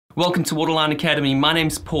Welcome to Waterline Academy. My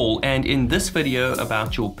name's Paul, and in this video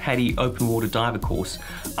about your PADI Open Water Diver course,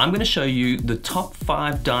 I'm going to show you the top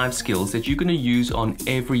 5 dive skills that you're going to use on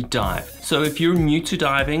every dive. So if you're new to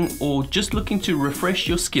diving or just looking to refresh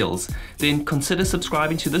your skills, then consider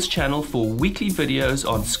subscribing to this channel for weekly videos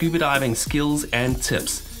on scuba diving skills and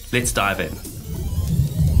tips. Let's dive in.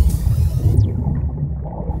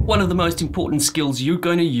 One of the most important skills you're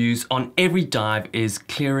going to use on every dive is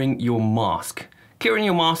clearing your mask. Clearing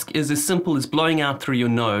your mask is as simple as blowing out through your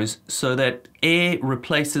nose so that air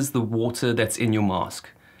replaces the water that's in your mask.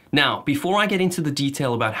 Now, before I get into the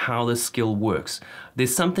detail about how this skill works,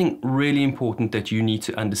 there's something really important that you need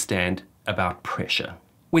to understand about pressure.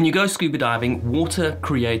 When you go scuba diving, water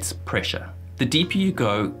creates pressure. The deeper you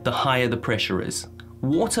go, the higher the pressure is.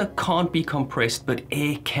 Water can't be compressed, but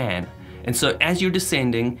air can. And so as you're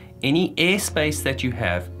descending, any airspace that you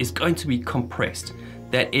have is going to be compressed.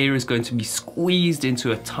 That air is going to be squeezed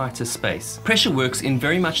into a tighter space. Pressure works in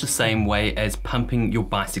very much the same way as pumping your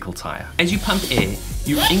bicycle tire. As you pump air,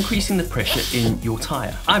 you're increasing the pressure in your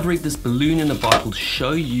tire. I've rigged this balloon in a bottle to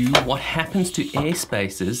show you what happens to air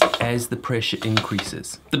spaces as the pressure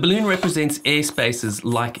increases. The balloon represents air spaces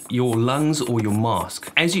like your lungs or your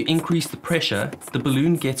mask. As you increase the pressure, the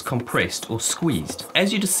balloon gets compressed or squeezed.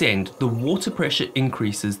 As you descend, the water pressure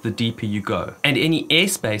increases the deeper you go, and any air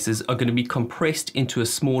spaces are going to be compressed into a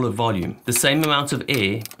smaller volume, the same amount of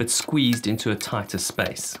air but squeezed into a tighter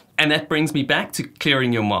space. And that brings me back to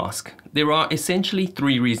clearing your mask. There are essentially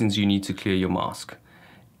 3 reasons you need to clear your mask.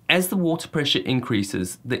 As the water pressure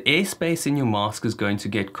increases, the airspace in your mask is going to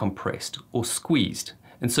get compressed or squeezed,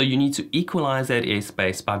 and so you need to equalize that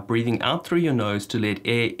airspace by breathing out through your nose to let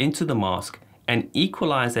air into the mask and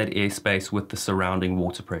equalize that airspace with the surrounding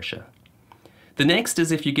water pressure. The next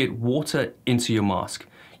is if you get water into your mask.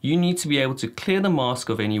 You need to be able to clear the mask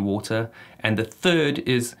of any water. And the third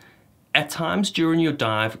is, at times during your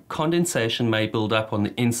dive, condensation may build up on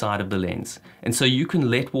the inside of the lens. And so you can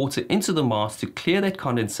let water into the mask to clear that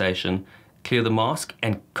condensation, clear the mask,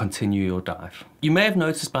 and continue your dive. You may have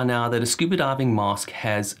noticed by now that a scuba diving mask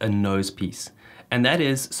has a nose piece. And that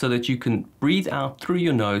is so that you can breathe out through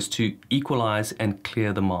your nose to equalize and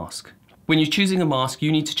clear the mask. When you're choosing a mask,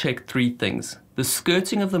 you need to check 3 things. The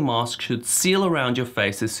skirting of the mask should seal around your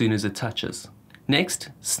face as soon as it touches. Next,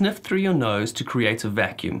 sniff through your nose to create a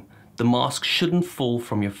vacuum. The mask shouldn't fall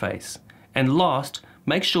from your face. And last,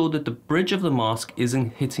 make sure that the bridge of the mask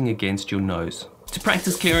isn't hitting against your nose. To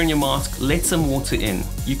practice clearing your mask, let some water in.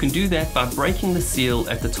 You can do that by breaking the seal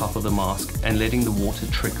at the top of the mask and letting the water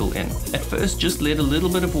trickle in. At first, just let a little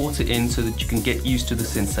bit of water in so that you can get used to the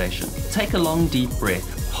sensation. Take a long, deep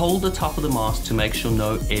breath. Hold the top of the mask to make sure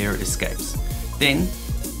no air escapes. Then,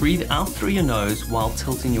 breathe out through your nose while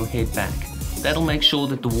tilting your head back. That'll make sure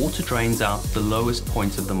that the water drains out the lowest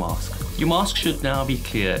point of the mask. Your mask should now be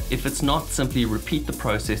clear. If it's not, simply repeat the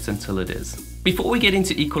process until it is. Before we get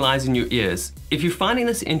into equalizing your ears, if you're finding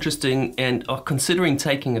this interesting and are considering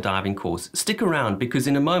taking a diving course, stick around because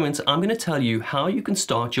in a moment I'm going to tell you how you can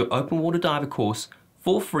start your open water diver course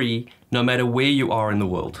for free no matter where you are in the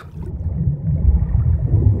world.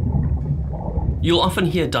 You'll often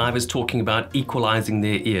hear divers talking about equalizing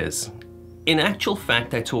their ears. In actual fact,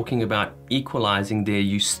 they're talking about equalizing their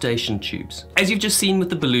eustachian tubes. As you've just seen with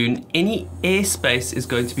the balloon, any airspace is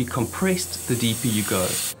going to be compressed the deeper you go.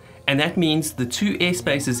 And that means the 2 air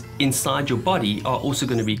spaces inside your body are also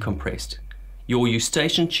going to be compressed. Your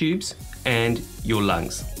eustachian tubes and your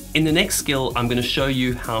lungs. In the next skill, I'm going to show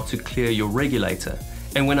you how to clear your regulator.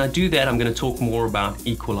 And when I do that, I'm going to talk more about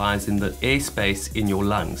equalizing the airspace in your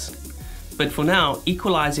lungs. But for now,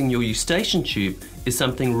 equalizing your eustachian tube is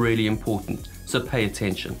something really important, so pay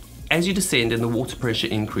attention. As you descend and the water pressure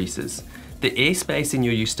increases, the airspace in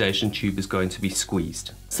your eustachian tube is going to be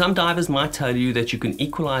squeezed. Some divers might tell you that you can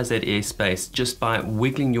equalize that airspace just by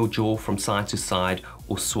wiggling your jaw from side to side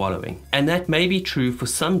or swallowing. And that may be true for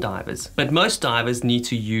some divers, but most divers need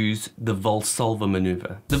to use the Valsalva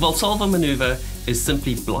maneuver. The Valsalva maneuver is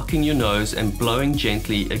simply blocking your nose and blowing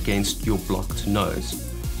gently against your blocked nose.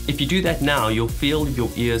 If you do that now, you'll feel your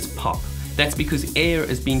ears pop. That's because air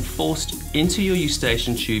is being forced into your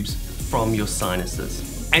eustachian tubes from your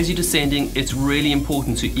sinuses. As you're descending, it's really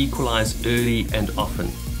important to equalize early and often.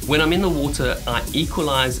 When I'm in the water, I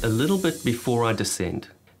equalize a little bit before I descend.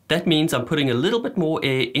 That means I'm putting a little bit more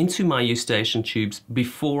air into my eustachian tubes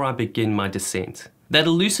before I begin my descent.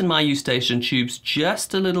 That'll loosen my eustachian tubes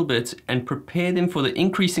just a little bit and prepare them for the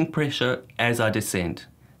increasing pressure as I descend.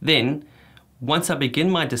 Then, once I begin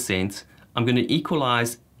my descent, I'm going to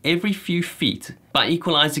equalize every few feet. By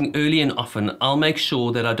equalizing early and often, I'll make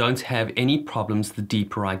sure that I don't have any problems the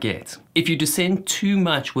deeper I get. If you descend too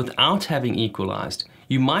much without having equalized,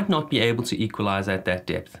 you might not be able to equalize at that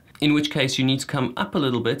depth, in which case you need to come up a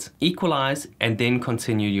little bit, equalize, and then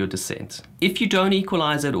continue your descent. If you don't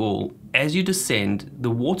equalize at all, as you descend,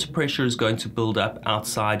 the water pressure is going to build up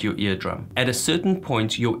outside your eardrum. At a certain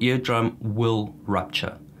point, your eardrum will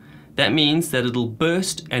rupture. That means that it'll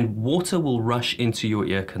burst and water will rush into your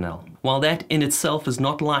ear canal. While that in itself is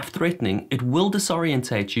not life-threatening, it will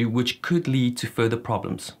disorientate you, which could lead to further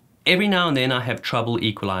problems. Every now and then I have trouble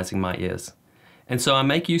equalizing my ears. And so I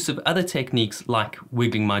make use of other techniques like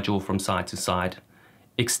wiggling my jaw from side to side,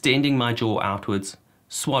 extending my jaw outwards,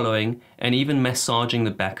 swallowing, and even massaging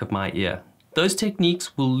the back of my ear. Those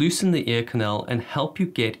techniques will loosen the ear canal and help you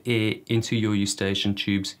get air into your eustachian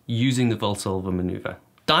tubes using the Valsalva maneuver.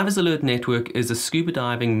 Divers Alert Network is a scuba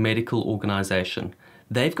diving medical organization.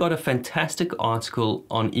 They've got a fantastic article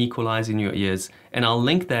on equalizing your ears, and I'll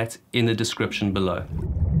link that in the description below.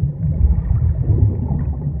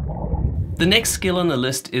 The next skill on the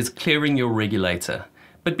list is clearing your regulator.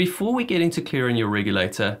 But before we get into clearing your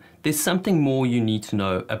regulator, there's something more you need to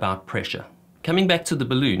know about pressure. Coming back to the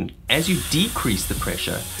balloon, as you decrease the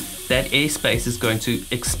pressure, that airspace is going to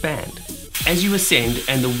expand. As you ascend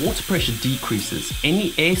and the water pressure decreases, any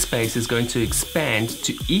airspace is going to expand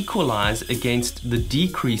to equalize against the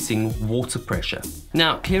decreasing water pressure.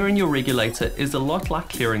 Now, clearing your regulator is a lot like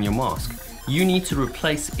clearing your mask. You need to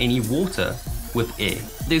replace any water with air.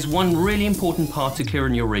 There's one really important part to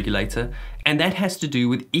clearing your regulator, and that has to do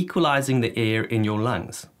with equalizing the air in your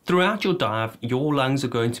lungs. Throughout your dive, your lungs are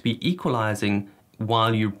going to be equalizing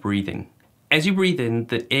while you're breathing. As you breathe in,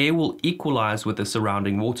 the air will equalize with the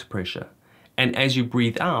surrounding water pressure. And as you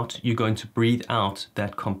breathe out, you're going to breathe out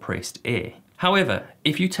that compressed air. However,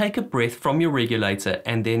 if you take a breath from your regulator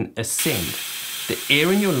and then ascend, the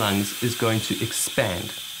air in your lungs is going to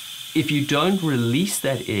expand. If you don't release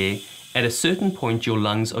that air, at a certain point your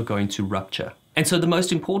lungs are going to rupture. And so the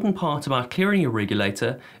most important part about clearing your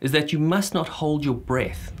regulator is that you must not hold your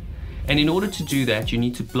breath. And in order to do that, you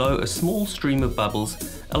need to blow a small stream of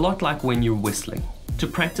bubbles, a lot like when you're whistling. To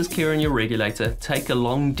practice clearing your regulator, take a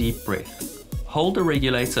long deep breath. Hold the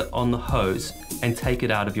regulator on the hose and take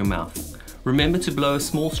it out of your mouth. Remember to blow a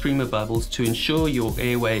small stream of bubbles to ensure your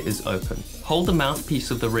airway is open. Hold the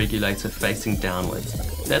mouthpiece of the regulator facing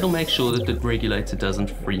downwards. That'll make sure that the regulator doesn't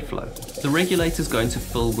free flow. The regulator is going to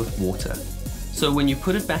fill with water. So when you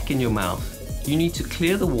put it back in your mouth, you need to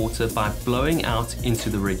clear the water by blowing out into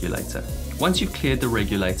the regulator. Once you've cleared the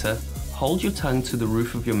regulator, hold your tongue to the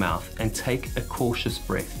roof of your mouth and take a cautious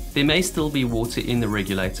breath. There may still be water in the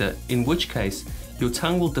regulator, in which case your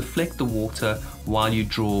tongue will deflect the water while you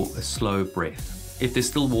draw a slow breath. If there's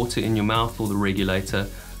still water in your mouth or the regulator,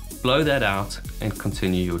 blow that out and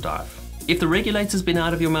continue your dive. If the regulator's been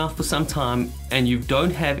out of your mouth for some time and you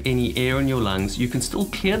don't have any air in your lungs, you can still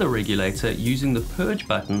clear the regulator using the purge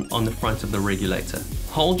button on the front of the regulator.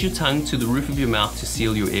 Hold your tongue to the roof of your mouth to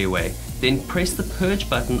seal your airway. Then press the purge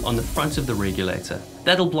button on the front of the regulator.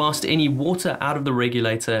 That'll blast any water out of the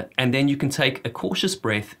regulator, and then you can take a cautious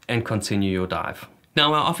breath and continue your dive.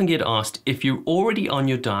 Now, I often get asked, if you're already on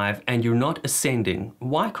your dive and you're not ascending,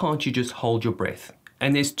 why can't you just hold your breath?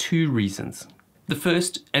 And there's two reasons. The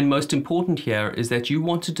first and most important here is that you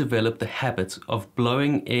want to develop the habit of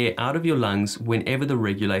blowing air out of your lungs whenever the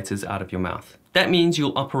regulator's out of your mouth. That means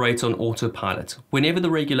you'll operate on autopilot. Whenever the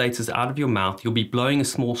regulator's out of your mouth, you'll be blowing a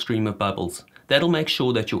small stream of bubbles. That'll make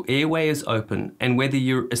sure that your airway is open, and whether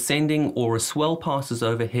you're ascending or a swell passes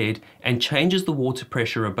overhead and changes the water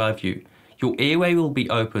pressure above you, your airway will be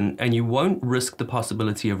open and you won't risk the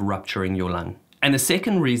possibility of rupturing your lung. And the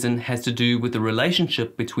second reason has to do with the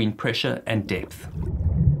relationship between pressure and depth.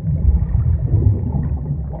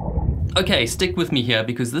 Okay, stick with me here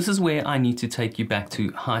because this is where I need to take you back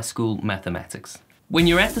to high school mathematics. When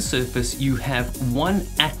you're at the surface, you have 1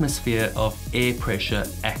 atmosphere of air pressure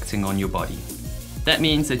acting on your body. That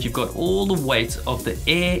means that you've got all the weight of the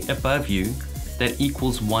air above you that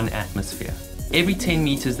equals 1 atmosphere. Every 10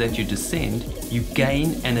 meters that you descend, you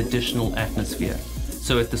gain an additional atmosphere.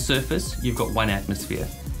 So at the surface, you've got 1 atmosphere.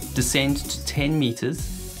 Descend to 10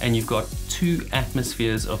 meters and you've got 2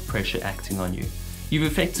 atmospheres of pressure acting on you.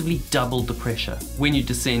 You've effectively doubled the pressure. When you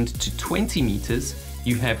descend to 20 meters,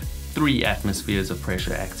 you have 3 atmospheres of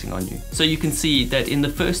pressure acting on you. So you can see that in the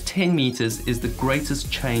first 10 meters is the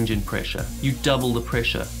greatest change in pressure. You double the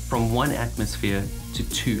pressure from 1 atmosphere to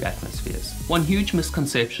 2 atmospheres. One huge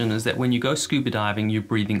misconception is that when you go scuba diving, you're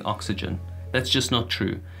breathing oxygen. That's just not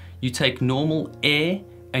true. You take normal air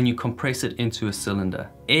and you compress it into a cylinder.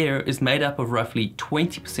 Air is made up of roughly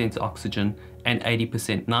 20% oxygen and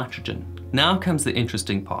 80% nitrogen. Now comes the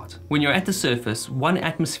interesting part. When you're at the surface, 1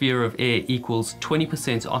 atmosphere of air equals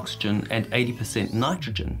 20% oxygen and 80%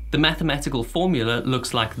 nitrogen. The mathematical formula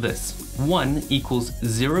looks like this. 1 equals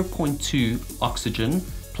 0.2 oxygen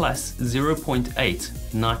plus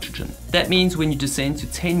 0.8 nitrogen. That means when you descend to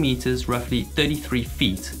 10 meters, roughly 33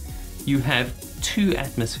 feet, you have 2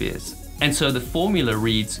 atmospheres. And so the formula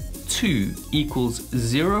reads 2 equals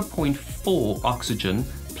 0.4 oxygen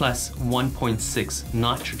plus 1.6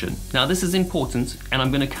 nitrogen. Now this is important, and I'm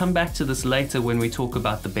going to come back to this later when we talk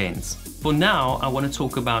about the bends. For now, I want to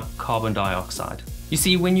talk about carbon dioxide. You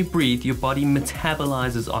see, when you breathe, your body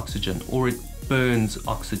metabolizes oxygen, or it burns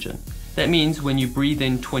oxygen. That means when you breathe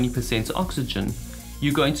in 20% oxygen,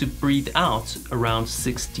 you're going to breathe out around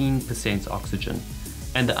 16% oxygen.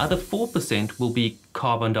 And the other 4% will be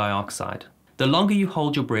carbon dioxide. The longer you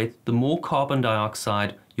hold your breath, the more carbon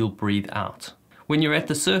dioxide you'll breathe out. When you're at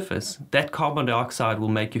the surface, that carbon dioxide will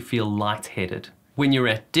make you feel lightheaded. When you're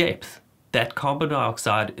at depth, that carbon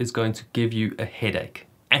dioxide is going to give you a headache.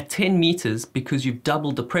 At 10 meters, because you've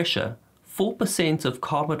doubled the pressure, 4% of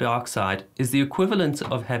carbon dioxide is the equivalent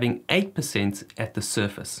of having 8% at the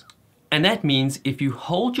surface. And that means if you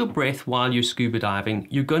hold your breath while you're scuba diving,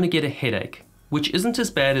 you're going to get a headache, which isn't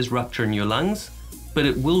as bad as rupturing your lungs, but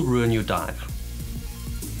it will ruin your dive.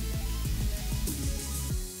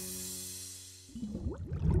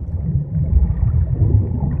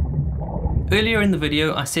 Earlier in the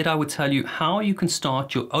video, I said I would tell you how you can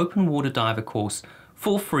start your open water diver course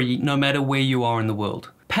for free no matter where you are in the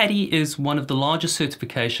world. PADI is one of the largest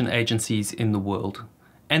certification agencies in the world.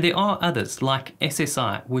 And there are others like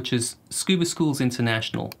SSI, which is Scuba Schools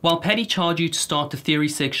International. While PADI charge you to start the theory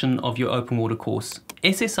section of your open water course,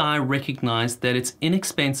 SSI recognized that it's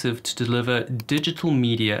inexpensive to deliver digital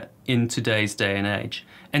media in today's day and age.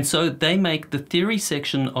 And so they make the theory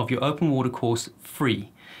section of your open water course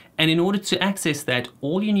free. And in order to access that,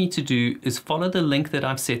 all you need to do is follow the link that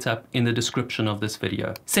I've set up in the description of this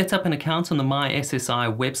video. Set up an account on the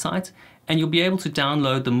MySSI website, and you'll be able to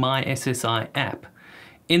download the MySSI app.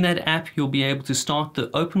 In that app, you'll be able to start the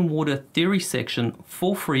open water theory section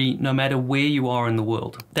for free no matter where you are in the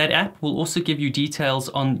world. That app will also give you details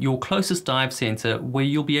on your closest dive center where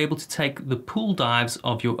you'll be able to take the pool dives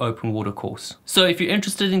of your open water course. So if you're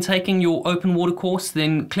interested in taking your open water course,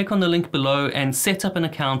 then click on the link below and set up an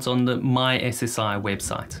account on the MySSI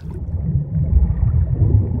website.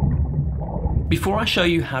 Before I show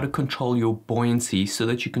you how to control your buoyancy so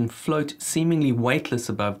that you can float seemingly weightless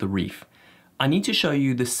above the reef, I need to show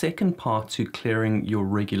you the second part to clearing your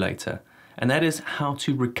regulator, and that is how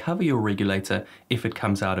to recover your regulator if it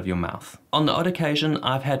comes out of your mouth. On the odd occasion,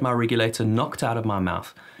 I've had my regulator knocked out of my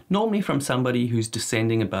mouth, normally from somebody who's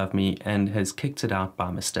descending above me and has kicked it out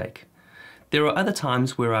by mistake. There are other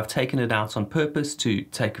times where I've taken it out on purpose to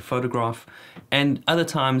take a photograph, and other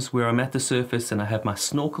times where I'm at the surface and I have my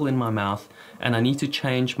snorkel in my mouth and I need to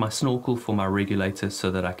change my snorkel for my regulator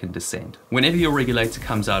so that I can descend. Whenever your regulator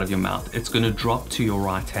comes out of your mouth, it's going to drop to your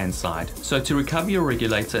right-hand side. So to recover your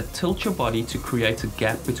regulator, tilt your body to create a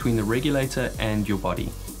gap between the regulator and your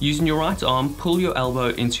body. Using your right arm, pull your elbow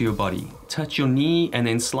into your body. Touch your knee and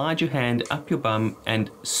then slide your hand up your bum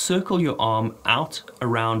and circle your arm out,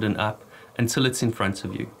 around and up until it's in front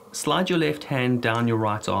of you. Slide your left hand down your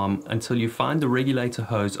right arm until you find the regulator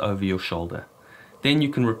hose over your shoulder. Then you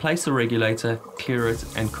can replace the regulator, clear it,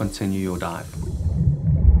 and continue your dive.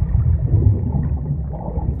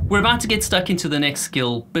 We're about to get stuck into the next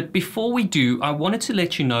skill, but before we do, I wanted to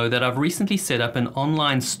let you know that I've recently set up an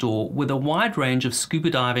online store with a wide range of scuba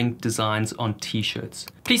diving designs on t-shirts.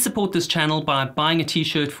 Please support this channel by buying a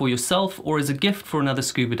t-shirt for yourself or as a gift for another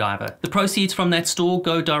scuba diver. The proceeds from that store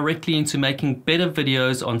go directly into making better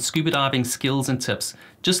videos on scuba diving skills and tips,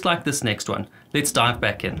 just like this next one. Let's dive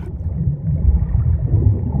back in.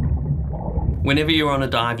 Whenever you're on a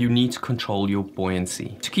dive, you need to control your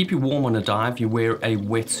buoyancy. To keep you warm on a dive, you wear a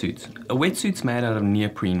wetsuit. A wetsuit's made out of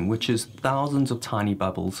neoprene, which is thousands of tiny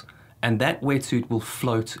bubbles, and that wetsuit will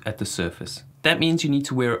float at the surface. That means you need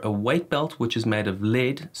to wear a weight belt, which is made of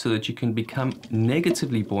lead, so that you can become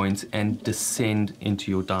negatively buoyant and descend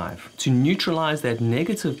into your dive. To neutralize that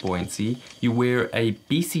negative buoyancy, you wear a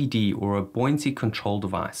BCD, or a buoyancy control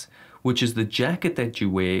device, which is the jacket that you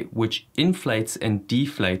wear, which inflates and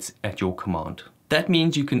deflates at your command. That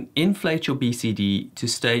means you can inflate your BCD to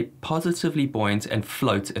stay positively buoyant and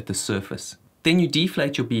float at the surface. Then you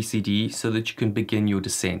deflate your BCD so that you can begin your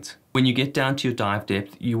descent. When you get down to your dive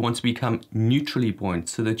depth, you want to become neutrally buoyant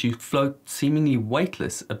so that you float seemingly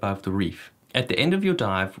weightless above the reef. At the end of your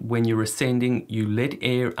dive, when you're ascending, you let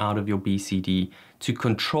air out of your BCD to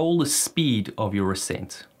control the speed of your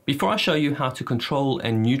ascent. Before I show you how to control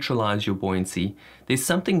and neutralize your buoyancy, there's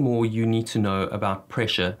something more you need to know about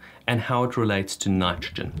pressure and how it relates to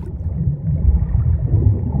nitrogen.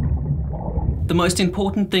 The most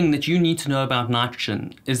important thing that you need to know about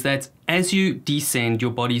nitrogen is that as you descend,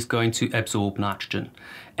 your body's going to absorb nitrogen.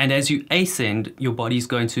 And as you ascend, your body's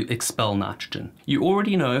going to expel nitrogen. You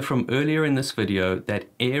already know from earlier in this video that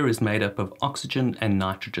air is made up of oxygen and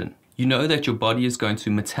nitrogen. You know that your body is going to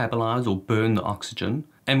metabolize or burn the oxygen.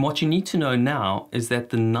 And what you need to know now is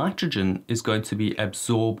that the nitrogen is going to be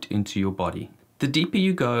absorbed into your body. The deeper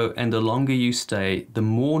you go and the longer you stay, the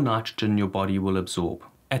more nitrogen your body will absorb.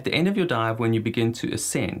 At the end of your dive, when you begin to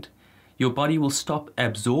ascend, your body will stop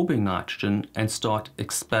absorbing nitrogen and start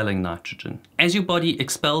expelling nitrogen. As your body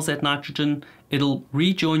expels that nitrogen, it'll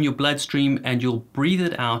rejoin your bloodstream and you'll breathe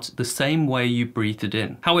it out the same way you breathed it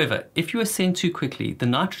in. However, if you ascend too quickly, the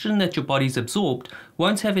nitrogen that your body's absorbed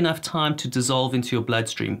won't have enough time to dissolve into your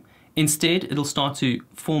bloodstream. Instead, it'll start to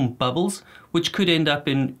form bubbles, which could end up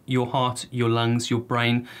in your heart, your lungs, your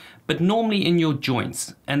brain, but normally in your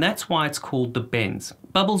joints, and that's why it's called the bends.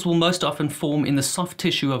 Bubbles will most often form in the soft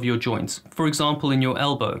tissue of your joints, for example in your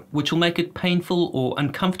elbow, which will make it painful or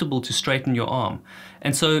uncomfortable to straighten your arm,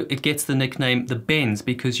 and so it gets the nickname the bends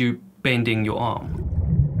because you're bending your arm.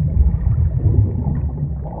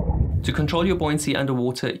 To control your buoyancy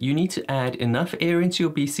underwater, you need to add enough air into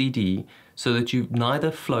your BCD so that you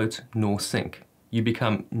neither float nor sink. You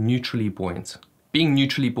become neutrally buoyant. Being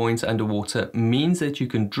neutrally buoyant underwater means that you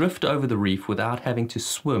can drift over the reef without having to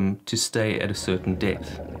swim to stay at a certain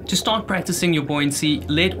depth. To start practicing your buoyancy,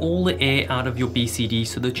 let all the air out of your BCD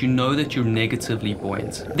so that you know that you're negatively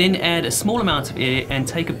buoyant. Then add a small amount of air and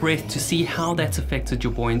take a breath to see how that's affected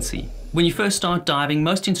your buoyancy. When you first start diving,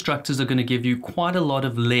 most instructors are going to give you quite a lot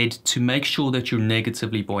of lead to make sure that you're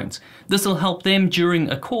negatively buoyant. This will help them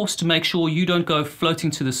during a course to make sure you don't go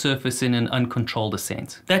floating to the surface in an uncontrolled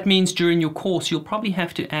ascent. That means during your course, you'll probably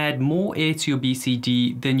have to add more air to your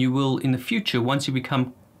BCD than you will in the future once you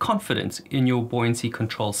become confident in your buoyancy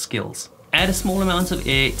control skills. Add a small amount of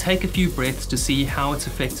air, take a few breaths to see how it's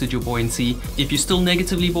affected your buoyancy. If you're still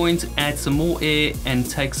negatively buoyant, add some more air and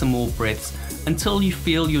take some more breaths until you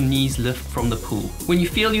feel your knees lift from the pool. When you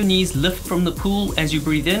feel your knees lift from the pool as you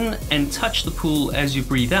breathe in and touch the pool as you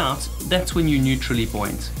breathe out, that's when you're neutrally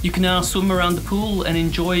buoyant. You can now swim around the pool and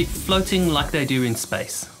enjoy floating like they do in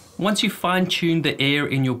space. Once you fine-tune the air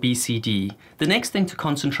in your BCD, the next thing to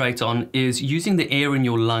concentrate on is using the air in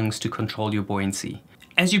your lungs to control your buoyancy.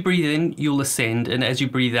 As you breathe in, you'll ascend, and as you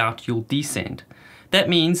breathe out, you'll descend. That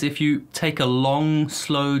means if you take a long,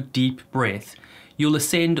 slow, deep breath, you'll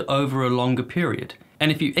ascend over a longer period.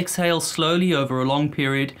 And if you exhale slowly over a long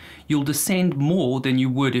period, you'll descend more than you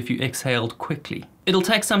would if you exhaled quickly. It'll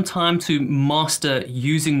take some time to master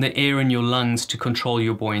using the air in your lungs to control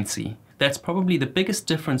your buoyancy. That's probably the biggest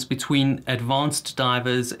difference between advanced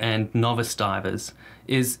divers and novice divers,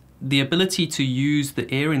 is the ability to use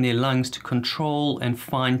the air in their lungs to control and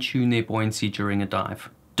fine-tune their buoyancy during a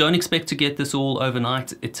dive. Don't expect to get this all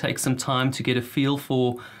overnight. It takes some time to get a feel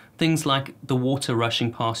for things like the water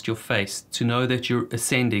rushing past your face, to know that you're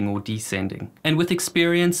ascending or descending. And with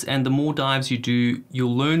experience and the more dives you do,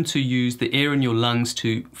 you'll learn to use the air in your lungs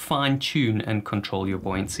to fine-tune and control your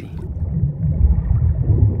buoyancy.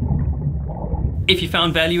 If you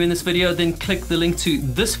found value in this video, then click the link to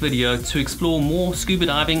this video to explore more scuba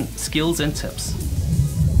diving skills and tips.